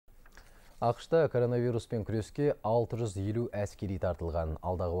АқШ-та коронавируспен күреске 650 әскери тартылған.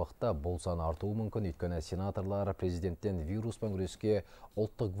 Алдағы уақытта бұл сан артуы мүмкін, өйткені сенаторлар президенттен вируспен күреске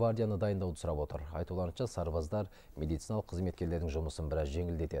ұлттық гвардияны дайындауды сұрап отыр. Айтуларынша, сарбаздар медициналық қызметкерлердің жұмысын біраз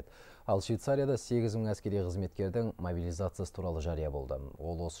жеңілдетеді. Ал Швейцарияда 8000 әскери қызметкердің мобилизациясы туралы жария болды.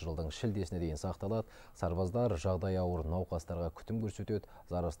 Ол осы жылдың шілдесіне дейін сақталады. Сарбаздар жағдай ауыр науқастарға күтім көрсетеді,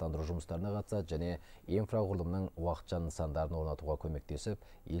 зарарсыздандыру жұмыстарына қатысады және инфрақұрылымның уақытша нысандарын орнатуға көмектесіп,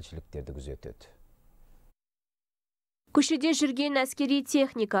 елшіліктерді күзетеді. Көшеде жүрген әскери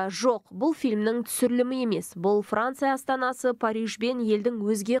техника жоқ. Бұл фильмнің түсірілімі емес. Бұл Франция астанасы Париж бен елдің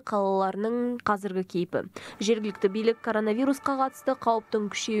өзге қалаларының қазіргі кейпі. Жергілікті билік коронавирусқа қатысты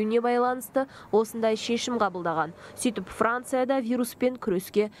қауіптің күшеюіне байланысты осындай шешім қабылдаған. Сөйтіп Францияда вируспен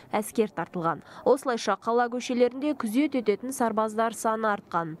күреске әскер тартылған. Осылайша қала көшелерінде күзет ететін сарбаздар саны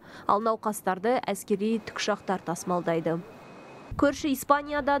артқан. Ал науқастарды әскери тікұшақтар тасымалдайды. Көрші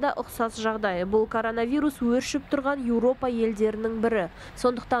Испанияда да ұқсас жағдай. Бұл коронавирус өршіп тұрған Еуропа елдерінің бірі.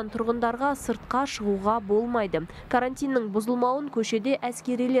 Сондықтан тұрғындарға сыртқа шығуға болмайды. Карантиннің бұзылмауын көшеде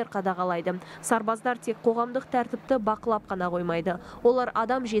әскерилер қадағалайды. Сарбаздар тек қоғамдық тәртіпті бақылап қана қоймайды. Олар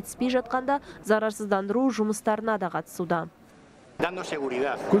адам жетіспей жатқанда зарарсыздандыру жұмыстарына да қатысуда.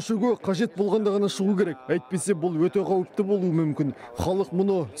 Көшеге қажет болғанда ғана шығу керек. Әйтпесе бұл өте қауіпті болуы мүмкін. Халық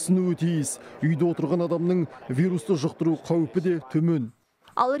мұны түсінуі тиіс. Үйде отырған адамның вирусты жұқтыру қаупі де төмен.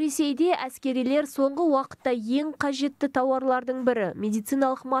 Ал Ресейде әскерилер соңғы уақытта ең қажетті тауарлардың бірі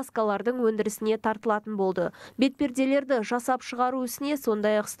медициналық маскалардың өндірісіне тартылатын болды. Бетперделерді жасап шығару ісіне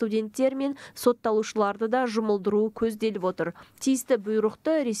сондай-ақ студенттер мен сотталушыларды да жұмылдыру көзделіп отыр. Тиісті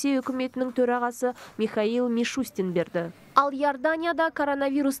бұйрықты Ресей үкіметінің төрағасы Михаил Мишустин берді. Ал Иорданияда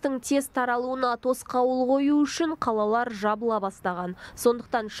коронавирустың тез таралуына тосқауыл қою үшін қалалар жабыла бастаған.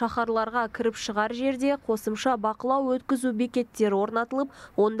 Сондықтан шаһарларға кіріп шығар жерде қосымша бақылау өткізу бекеттері орнатылып,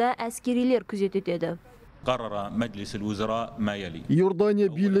 онда әскерилер күзет етеді. Иордания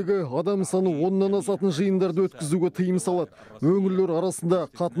билігі адам саны 10-нан асатын жиындарды өткізуге тыйым салады. Өңірлер арасында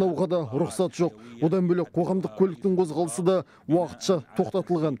қатынауға да рұқсат жоқ. Одан бөлек қоғамдық көліктің қозғалысы да уақытша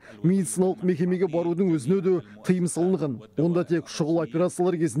тоқтатылған. Медициналық мекемеге барудың өзіне де тыйым салынған. Онда тек шұғыл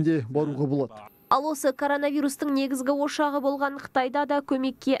операциялар кезінде баруға болады. Ал осы коронавирустың негізгі ошағы болған Қытайда да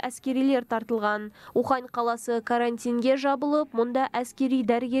көмекке әскерилер тартылған. Ухань қаласы карантинге жабылып, мұнда әскери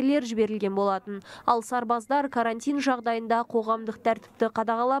дәрігерлер жіберілген болатын. Ал сарбаздар карантин жағдайында қоғамдық тәртіпті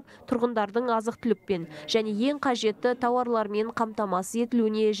қадағалап, тұрғындардың азық-түлікпен және ең қажетті тауарлармен қамтамасыз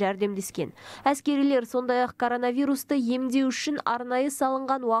етілуіне жәрдемдескен. Әскерилер сондай-ақ коронавирусты емдеу үшін арнайы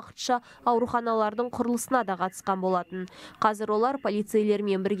салынған уақытша ауруханалардың құрылысына да қатысқан болатын. Қазір олар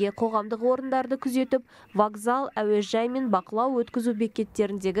полицейлермен бірге қоғамдық орындарды күзетіп, вокзал, әуежай мен бақылау өткізу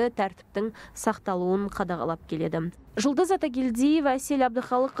бекеттеріндегі тәртіптің сақталуын қадағалап келеді. Жұлдыз Атагелдиева, Әсел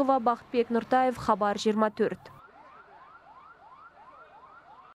Әбдіхалықова, Бақытбек Нұртаев, Хабар 24.